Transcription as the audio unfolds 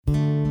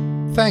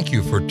Thank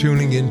you for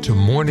tuning in to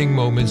Morning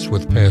Moments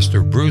with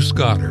Pastor Bruce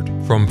Goddard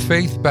from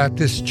Faith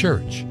Baptist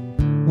Church.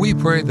 We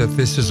pray that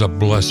this is a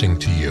blessing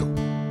to you.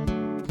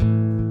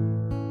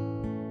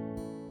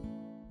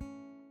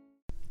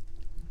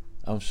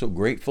 I'm so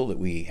grateful that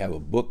we have a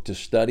book to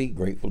study,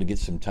 grateful to get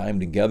some time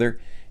together,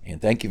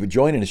 and thank you for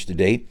joining us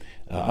today.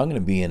 I'm going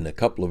to be in a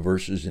couple of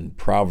verses in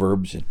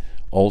Proverbs and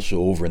also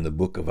over in the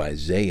book of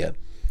Isaiah.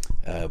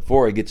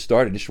 Before I get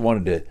started, I just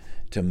wanted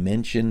to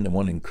mention, I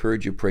want to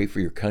encourage you, pray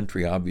for your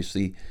country.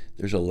 Obviously,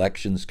 there's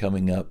elections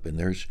coming up, and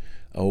there's,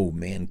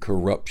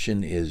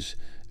 corruption is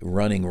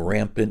running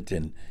rampant,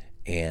 and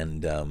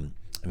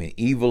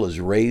evil has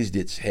raised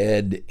its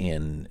head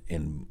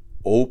in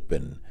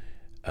open,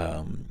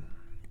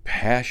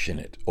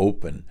 passionate,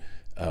 open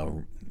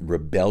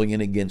rebellion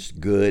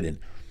against good.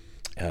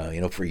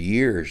 And for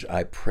years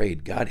I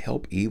prayed, God,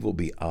 help evil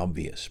be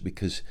obvious,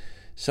 because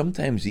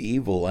sometimes the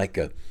evil, like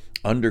a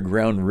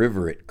underground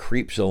river, it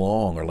creeps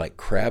along, or like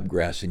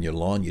crabgrass in your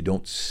lawn, you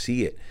don't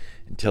see it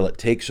until it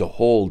takes a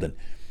hold.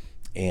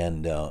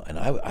 And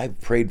I've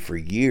prayed for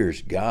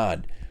years,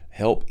 God,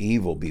 help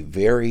evil be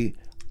very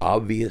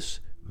obvious,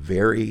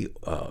 very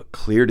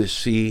clear to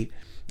see.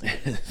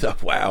 So,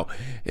 wow,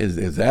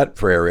 is that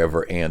prayer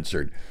ever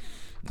answered?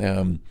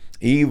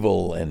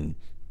 Evil and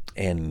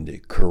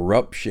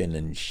corruption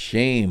and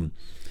shame,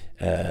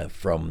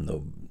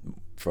 from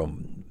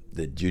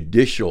the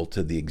judicial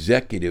to the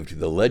executive to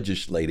the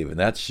legislative, and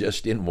that's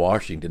just in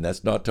Washington.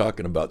 That's not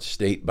talking about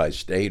state by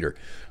state or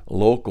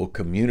local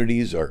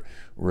communities or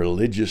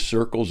religious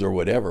circles or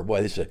whatever.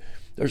 Boy,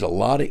 there's a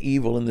lot of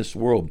evil in this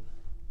world,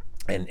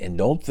 and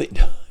don't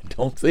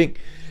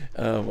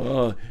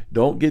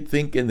get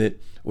thinking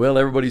that, well,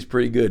 everybody's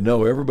pretty good.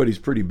 No, everybody's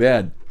pretty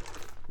bad.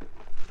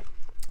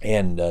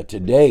 And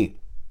today,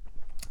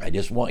 I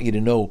just want you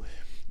to know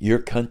your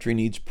country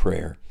needs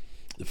prayer.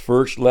 The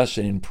first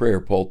lesson in prayer,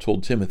 Paul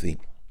told Timothy,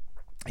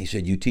 he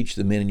said, you teach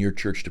the men in your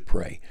church to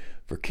pray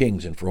for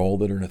kings and for all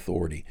that are in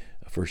authority.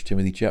 1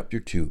 Timothy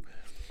chapter 2.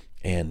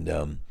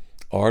 And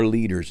our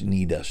leaders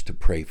need us to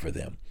pray for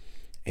them,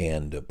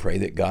 and pray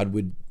that God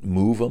would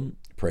move them.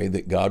 Pray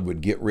that God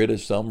would get rid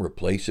of some,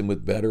 replace them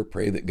with better.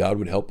 Pray that God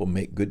would help them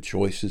make good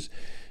choices.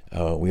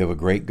 We have a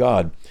great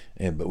God,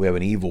 but we have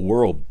an evil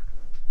world,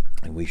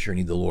 and we sure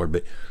need the Lord.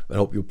 But I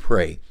hope you'll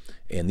pray.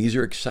 And these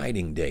are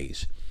exciting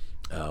days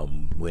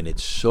when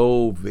it's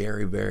so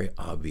very, very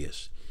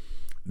obvious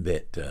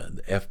that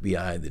the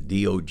FBI, the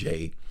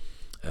DOJ,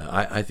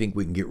 I think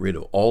we can get rid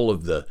of all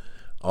of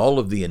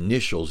the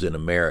initials in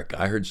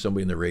America. I heard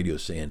somebody in the radio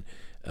saying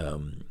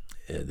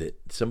that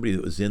somebody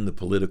that was in the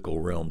political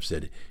realm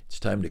said it's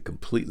time to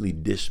completely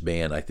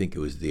disband. I think it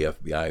was the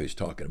FBI he was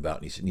talking about,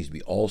 and he said it needs to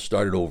be all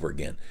started over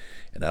again.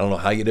 And I don't know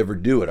how you'd ever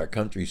do it. Our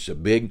country's so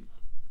big,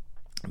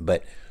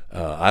 but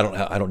I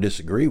don't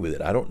disagree with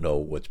it. I don't know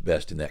what's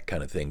best in that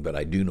kind of thing, but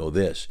I do know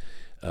this: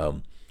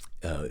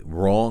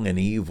 wrong and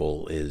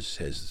evil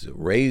has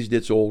raised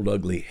its old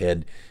ugly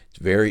head. It's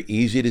very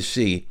easy to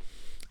see.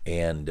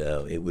 And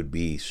it would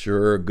be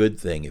sure a good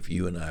thing if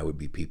you and I would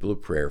be people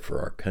of prayer for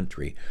our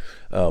country.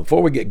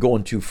 Before we get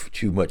going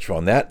too much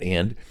on that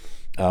end,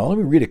 let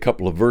me read a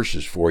couple of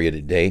verses for you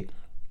today.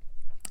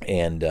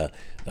 And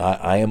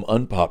I am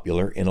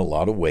unpopular in a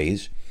lot of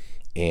ways,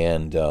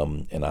 and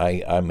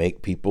I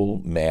make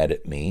people mad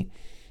at me.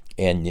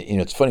 And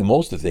it's funny,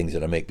 most of the things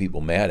that I make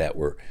people mad at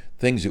were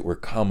things that were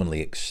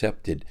commonly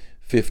accepted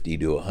 50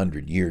 to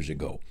 100 years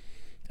ago.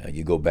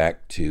 You go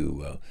back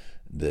to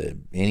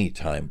any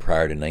time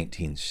prior to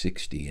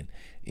 1960,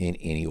 and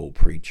any old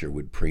preacher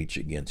would preach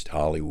against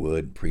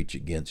Hollywood, preach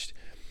against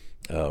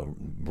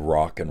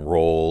rock and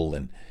roll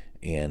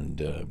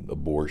and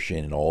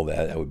abortion and all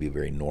that. That would be a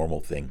very normal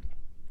thing.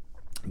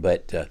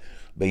 But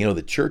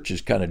the church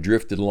has kind of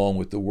drifted along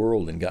with the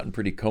world and gotten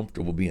pretty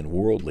comfortable being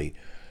worldly,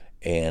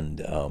 and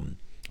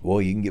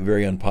you can get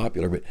very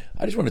unpopular. But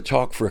I just want to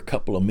talk for a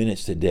couple of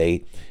minutes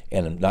today,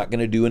 and I'm not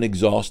going to do an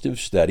exhaustive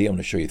study. I'm going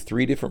to show you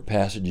 3 different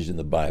passages in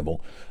the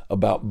Bible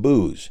about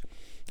booze,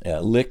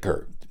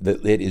 liquor.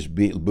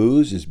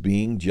 Booze is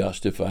being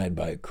justified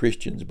by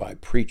Christians, by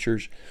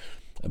preachers,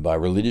 by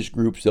religious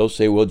groups. They'll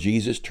say, well,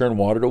 Jesus turned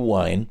water to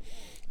wine,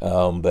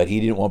 but he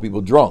didn't want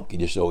people drunk. He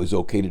just said it was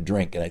okay to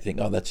drink. And I think,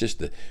 that's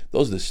just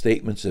those are the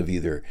statements of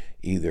either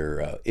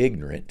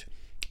ignorant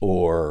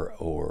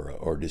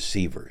or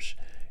deceivers.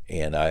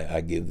 And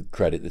I give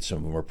credit that some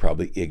of them are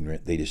probably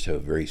ignorant. They just have a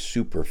very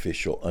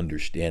superficial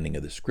understanding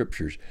of the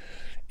scriptures.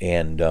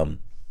 And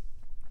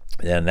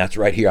that's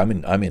right here.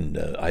 I'm in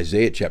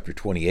Isaiah chapter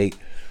 28,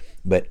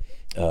 but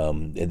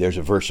there's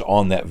a verse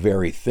on that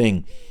very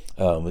thing.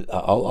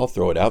 I'll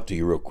throw it out to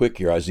you real quick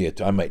here.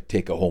 I might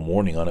take a whole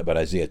morning on it, but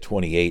Isaiah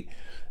 28,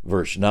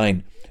 verse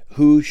 9.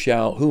 Whom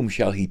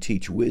shall he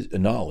teach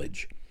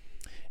knowledge,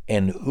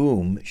 and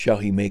whom shall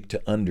he make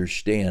to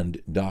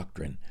understand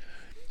doctrine?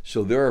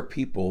 So there are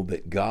people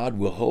that God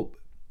will help,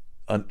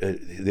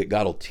 that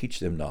God will teach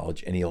them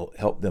knowledge, and he'll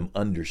help them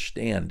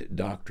understand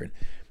doctrine.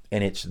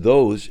 And it's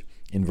those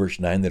in verse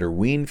 9 that are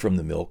weaned from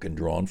the milk and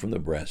drawn from the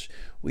breast.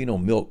 We know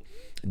milk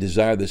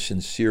desire the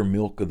sincere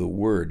milk of the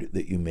word,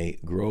 that you may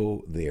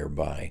grow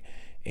thereby.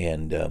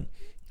 And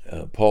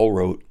Paul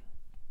wrote,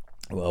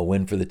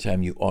 when for the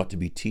time you ought to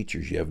be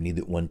teachers, you have need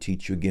that one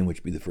teach you again,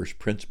 which be the first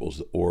principles,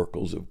 the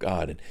oracles of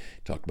God. And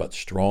talked about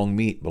strong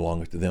meat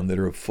belongeth to them that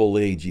are of full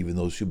age, even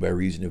those who by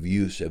reason of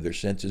use have their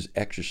senses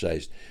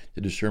exercised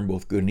to discern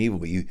both good and evil.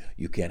 But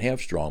you can't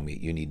have strong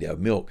meat. You need to have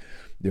milk.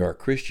 There are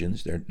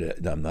Christians,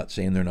 I'm not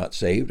saying they're not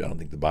saved. I don't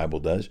think the Bible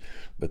does.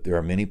 But there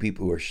are many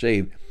people who are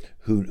saved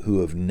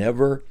who have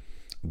never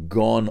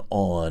gone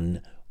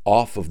on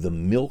off of the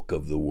milk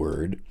of the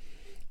word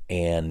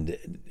and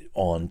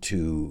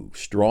onto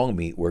strong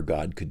meat, where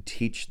God could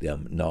teach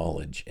them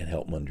knowledge and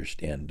help them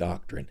understand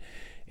doctrine.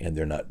 And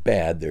they're not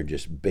bad, they're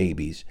just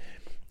babies.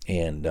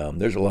 And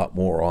there's a lot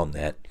more on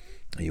that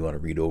you want to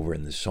read over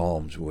in the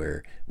Psalms,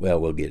 where,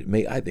 we'll get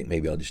it. I think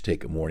maybe I'll just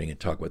take a morning and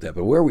talk about that.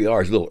 But where we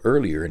are is a little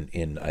earlier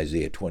in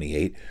Isaiah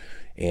 28.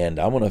 And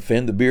I'm going to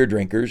offend the beer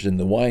drinkers and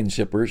the wine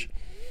sippers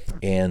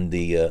and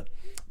the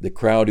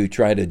crowd who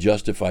try to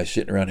justify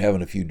sitting around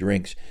having a few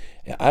drinks.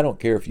 I don't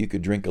care if you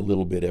could drink a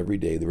little bit every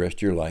day the rest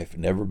of your life,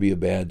 never be a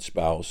bad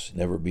spouse,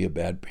 never be a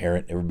bad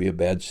parent, never be a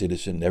bad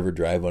citizen, never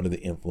drive under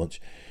the influence.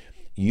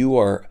 You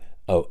are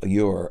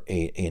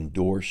a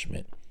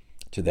endorsement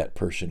to that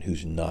person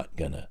who's not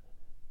gonna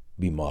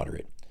be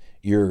moderate.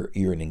 You're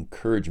an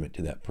encouragement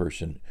to that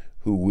person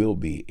who will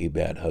be a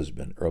bad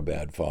husband or a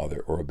bad father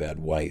or a bad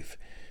wife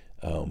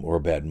or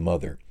a bad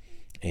mother.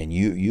 And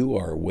you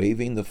are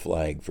waving the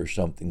flag for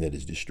something that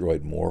has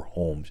destroyed more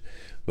homes.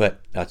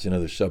 But that's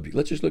another subject.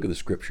 Let's just look at the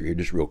scripture here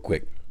just real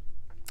quick.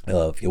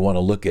 If you want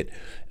to look at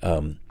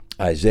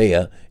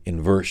Isaiah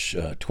in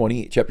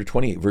chapter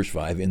 28, verse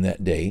 5,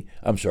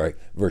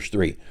 verse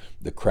 3,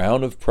 the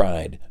crown of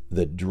pride,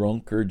 the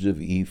drunkards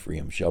of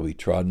Ephraim shall be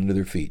trodden under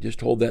their feet.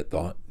 Just hold that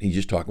thought. He's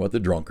just talking about the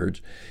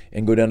drunkards.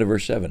 And go down to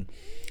verse 7.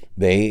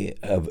 They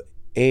have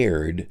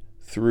erred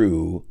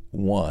through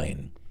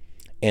wine,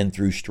 and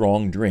through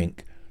strong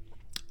drink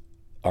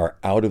are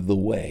out of the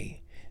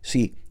way.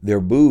 See,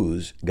 their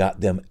booze got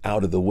them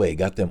out of the way,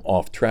 got them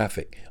off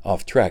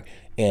track.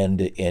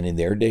 And in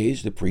their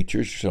days,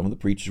 some of the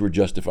preachers were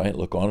justifying it.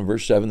 Look on in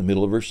verse 7, the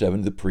middle of verse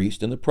 7, the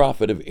priest and the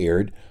prophet have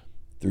erred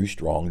through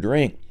strong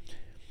drink.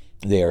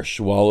 They are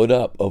swallowed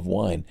up of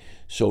wine.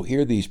 So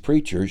here these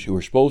preachers who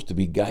are supposed to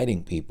be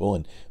guiding people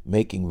and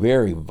making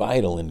very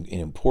vital and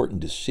important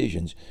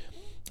decisions,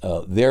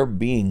 they're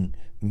being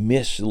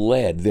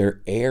misled.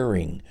 They're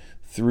erring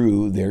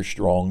through their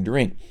strong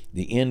drink.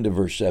 The end of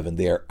verse 7,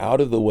 they are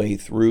out of the way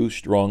through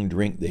strong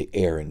drink. They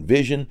err in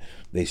vision.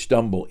 They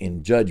stumble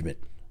in judgment.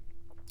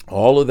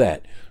 All of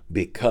that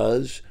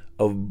because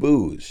of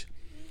booze.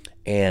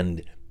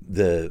 And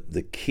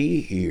the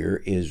key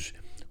here is,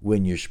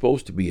 when you're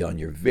supposed to be on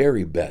your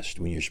very best,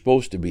 when you're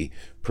supposed to be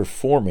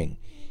performing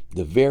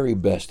the very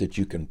best that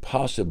you can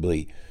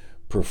possibly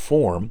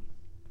perform,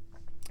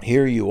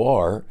 here you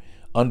are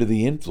under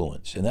the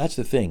influence. And that's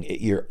the thing,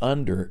 you're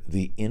under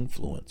the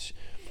influence.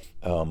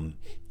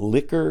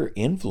 Liquor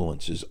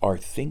influences our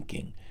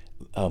thinking.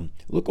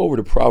 Look over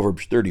to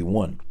Proverbs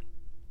 31.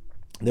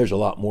 There's a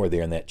lot more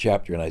there in that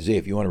chapter in Isaiah.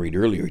 If you want to read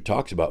earlier, he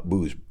talks about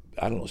booze,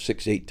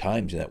 6-8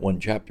 times in that one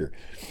chapter,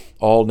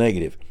 all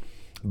negative.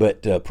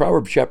 But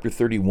Proverbs chapter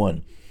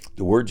 31,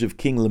 the words of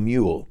King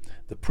Lemuel,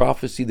 the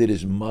prophecy that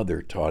his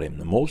mother taught him.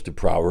 The most of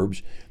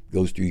Proverbs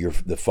goes through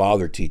the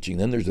father teaching,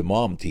 then there's the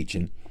mom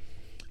teaching.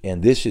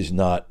 And this is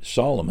not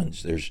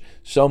Solomon's. There's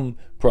some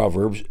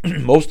Proverbs,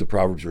 most of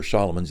Proverbs are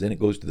Solomon's. Then it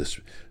goes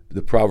to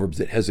the Proverbs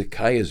that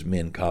Hezekiah's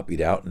men copied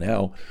out.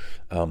 Now,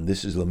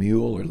 this is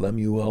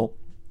Lemuel.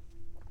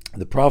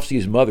 The prophecy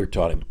his mother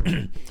taught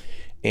him.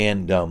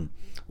 And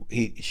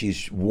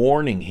she's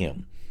warning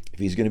him, if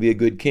he's going to be a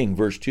good king.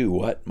 Verse 2,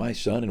 what, my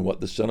son, and what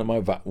the son of my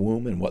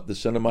womb, and what the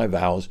son of my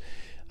vows,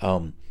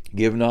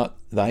 give not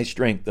thy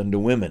strength unto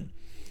women,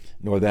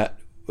 nor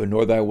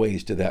thy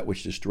ways to that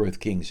which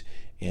destroyeth kings.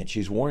 And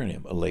she's warning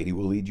him, a lady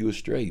will lead you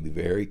astray. Be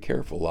very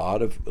careful.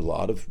 A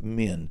lot of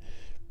men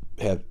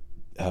have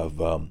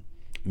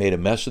made a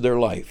mess of their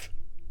life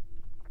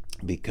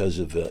because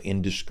of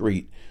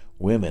indiscreet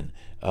women.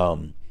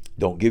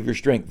 Don't give your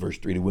strength, verse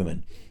 3, to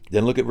women.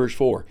 Then look at verse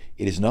 4.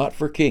 It is not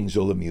for kings,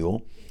 O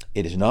Lemuel,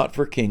 it is not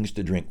for kings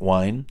to drink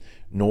wine,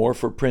 nor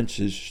for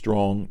princes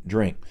strong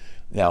drink.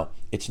 Now,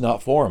 it's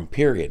not for them,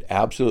 period.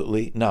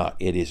 Absolutely not.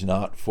 It is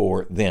not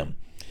for them.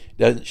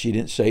 She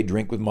didn't say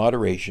drink with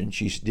moderation.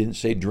 She didn't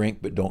say drink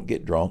but don't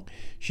get drunk.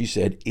 She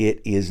said it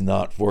is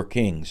not for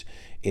kings.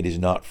 It is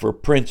not for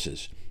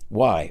princes.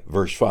 Why?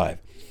 Verse 5.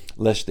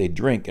 Lest they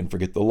drink and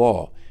forget the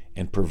law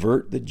and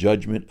pervert the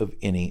judgment of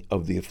any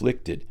of the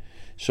afflicted.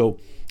 So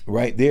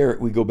right there,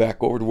 we go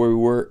back over to where we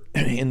were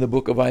in the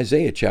book of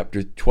Isaiah,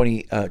 chapter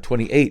 28.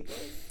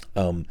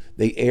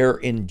 They err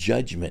in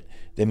judgment.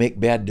 They make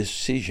bad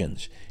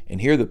decisions. And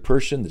here the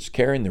person that's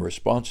carrying the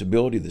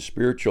responsibility of the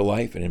spiritual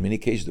life, and in many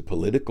cases the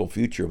political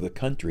future of the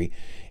country,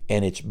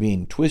 and it's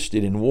being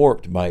twisted and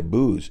warped by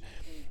booze.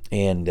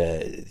 And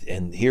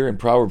here in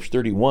Proverbs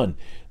 31,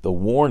 the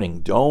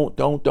warning, don't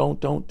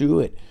do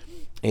it.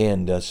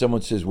 And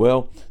someone says,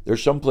 well,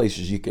 there's some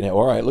places you can have.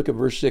 All right, look at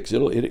verse 6.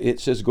 It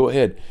says, go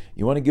ahead.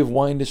 You want to give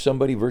wine to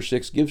somebody? Verse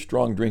 6, give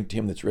strong drink to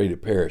him that's ready to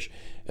perish.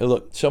 And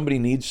look, somebody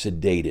needs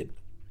sedated.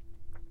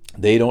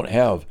 They don't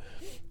have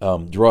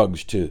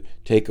drugs to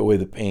take away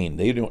the pain.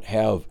 They don't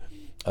have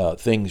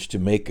things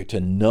to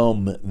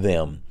numb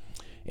them.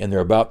 And they're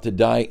about to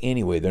die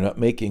anyway. They're not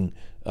making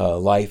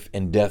life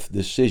and death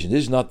decisions.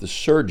 This is not the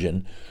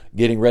surgeon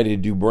getting ready to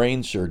do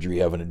brain surgery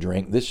having a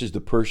drink. This is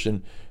the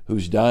person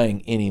who's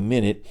dying any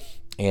minute,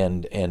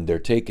 and they're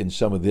taking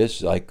some of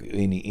this, like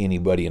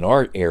anybody in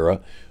our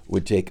era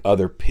would take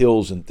other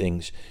pills and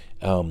things.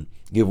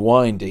 Give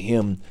wine to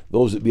him,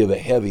 those that be of a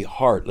heavy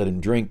heart, let him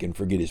drink and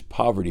forget his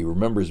poverty,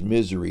 remember his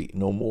misery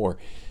no more.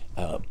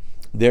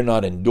 They're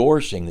not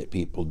endorsing that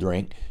people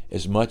drink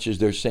as much as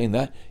they're saying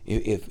that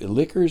if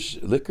liquor's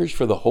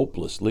for the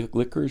hopeless,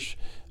 liquor's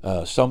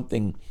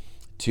something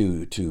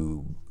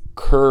to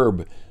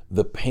curb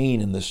the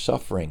pain and the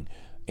suffering.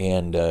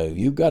 And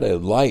you've got a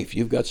life,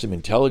 you've got some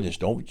intelligence.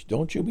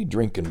 Don't you be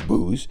drinking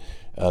booze.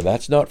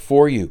 That's not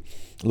for you.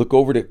 Look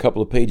over to a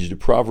couple of pages to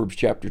Proverbs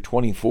chapter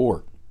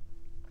 24.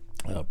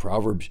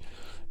 Proverbs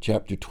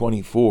chapter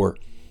 24,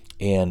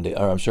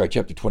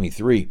 chapter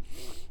 23,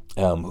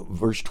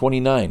 verse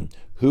 29.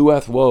 Who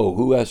hath woe?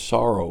 Who hath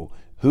sorrow?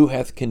 Who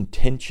hath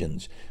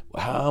contentions?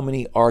 How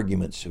many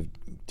arguments have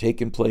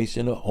taken place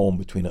in a home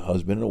between a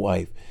husband and a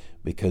wife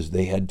because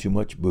they had too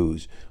much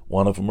booze?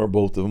 One of them or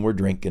both of them were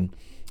drinking,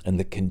 and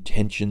the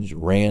contentions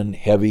ran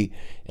heavy,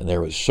 and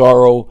there was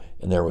sorrow,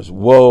 and there was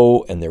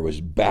woe, and there was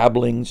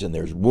babblings, and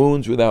there's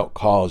wounds without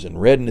cause, and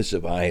redness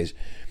of eyes.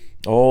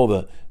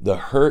 Oh, the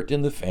hurt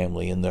in the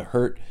family, and the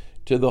hurt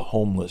to the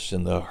homeless,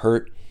 and the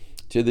hurt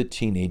to the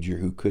teenager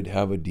who could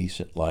have a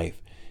decent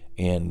life.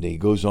 And he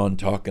goes on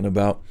talking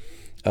about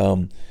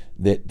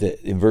that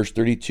in verse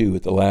 32,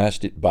 at the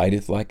last it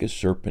biteth like a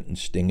serpent and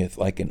stingeth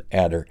like an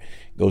adder.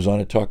 Goes on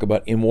to talk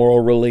about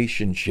immoral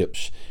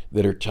relationships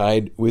that are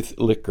tied with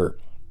liquor.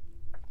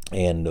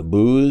 And the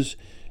booze,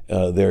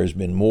 there's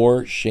been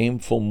more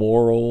shameful,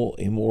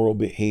 immoral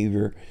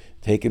behavior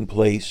taking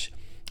place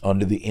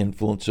under the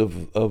influence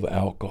of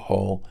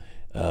alcohol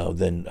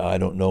than I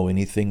don't know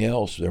anything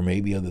else. There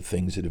may be other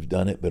things that have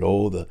done it, but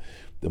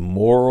the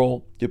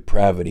moral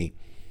depravity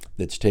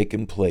that's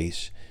taken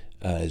place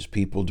as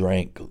people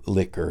drank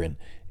liquor,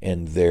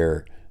 and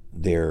their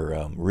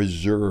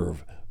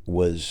reserves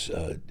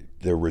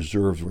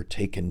were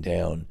taken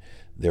down.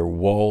 Their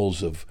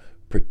walls of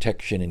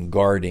protection and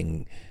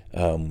guarding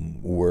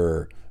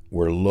were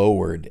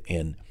lowered,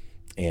 and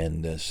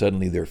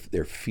suddenly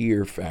their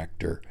fear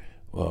factor,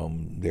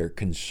 their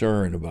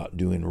concern about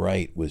doing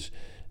right was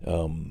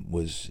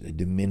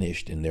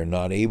diminished, and they're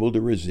not able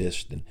to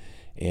resist,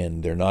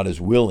 and they're not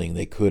as willing.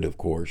 They could, of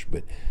course,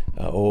 but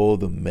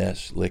the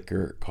mess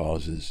liquor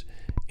causes.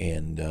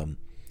 And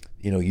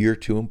you're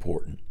too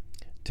important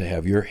to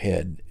have your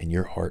head and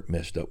your heart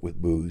messed up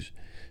with booze.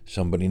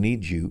 Somebody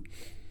needs you.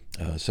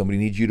 Somebody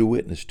needs you to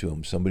witness to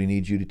them. Somebody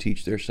needs you to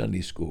teach their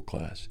Sunday school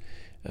class.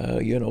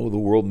 The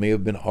world may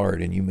have been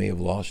hard, and you may have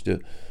lost a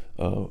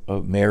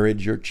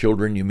marriage or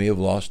children. You may have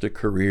lost a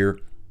career.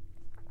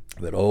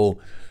 But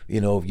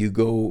if you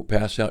go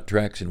pass out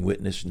tracts and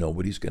witness,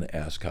 nobody's going to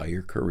ask how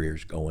your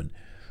career's going.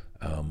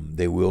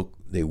 They will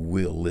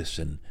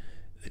listen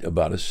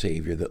about a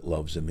Savior that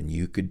loves them, and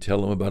you could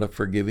tell them about a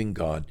forgiving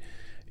God,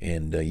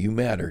 and you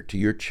matter to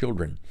your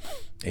children.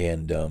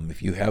 And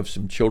if you have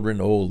some children,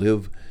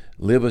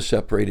 live a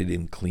separated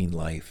and clean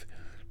life,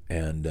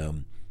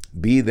 and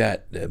be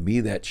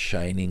that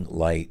shining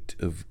light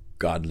of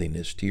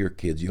godliness to your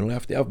kids. You don't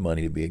have to have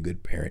money to be a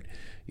good parent.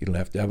 You don't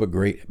have to have a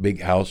great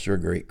big house or a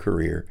great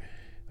career.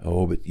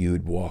 But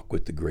you'd walk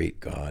with the great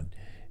God,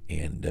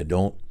 and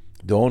don't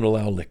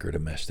allow liquor to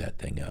mess that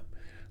thing up.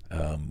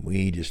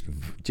 We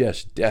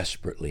just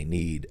desperately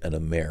need an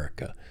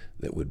America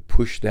that would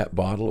push that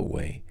bottle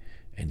away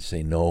and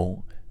say,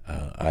 no,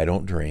 I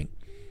don't drink.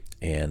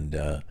 And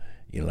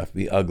you don't have to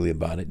be ugly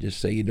about it. Just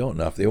say you don't.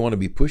 Now, if they want to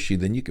be pushy,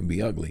 then you can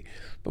be ugly.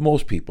 But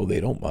most people, they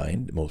don't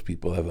mind. Most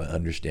people have an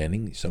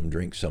understanding. Some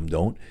drink, some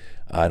don't.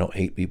 I don't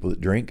hate people that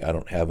drink.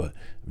 I've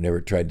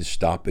never tried to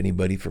stop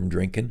anybody from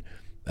drinking.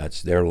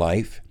 That's their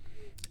life.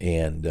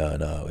 And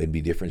no, it'd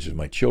be different with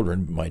my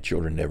children. My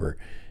children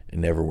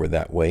never were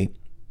that way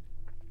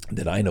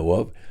that I know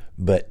of.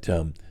 But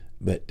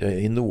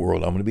in the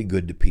world, I'm going to be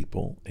good to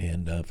people.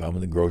 And if I'm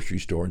in the grocery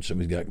store and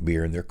somebody's got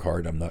beer in their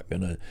cart, I'm not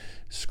going to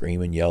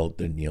scream and yell at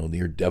them,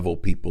 you're devil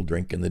people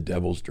drinking the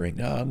devil's drink.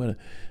 No, I'm going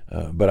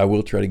to, but I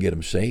will try to get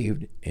them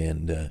saved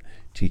and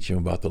teach them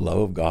about the love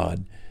of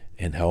God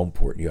and how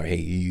important you are. Hey,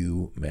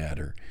 you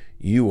matter.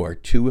 You are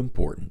too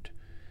important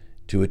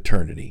to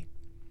eternity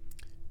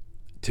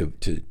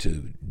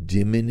to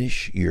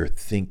diminish your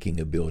thinking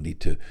ability,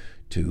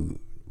 to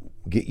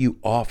get you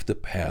off the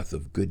path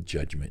of good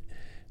judgment.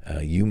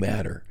 You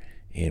matter.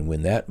 And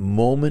when that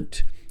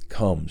moment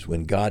comes,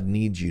 when God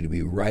needs you to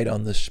be right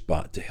on the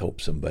spot to help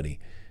somebody,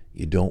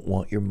 you don't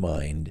want your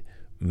mind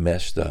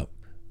messed up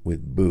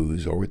with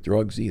booze or with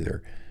drugs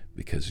either,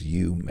 because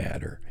you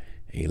matter.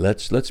 Hey,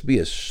 let's be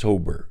a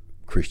sober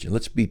Christian.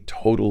 Let's be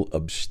total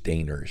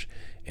abstainers,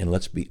 and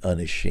let's be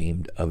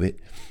unashamed of it.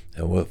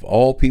 And with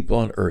all people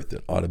on earth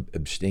that ought to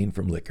abstain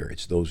from liquor,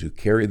 it's those who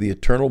carry the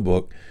eternal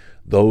book,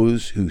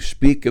 those who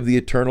speak of the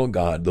eternal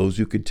God, those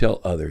who could tell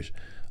others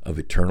of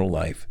eternal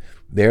life.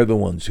 They're the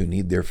ones who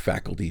need their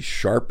faculties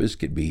sharp as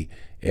could be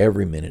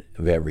every minute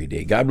of every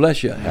day. God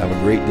bless you. Have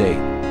a great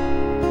day.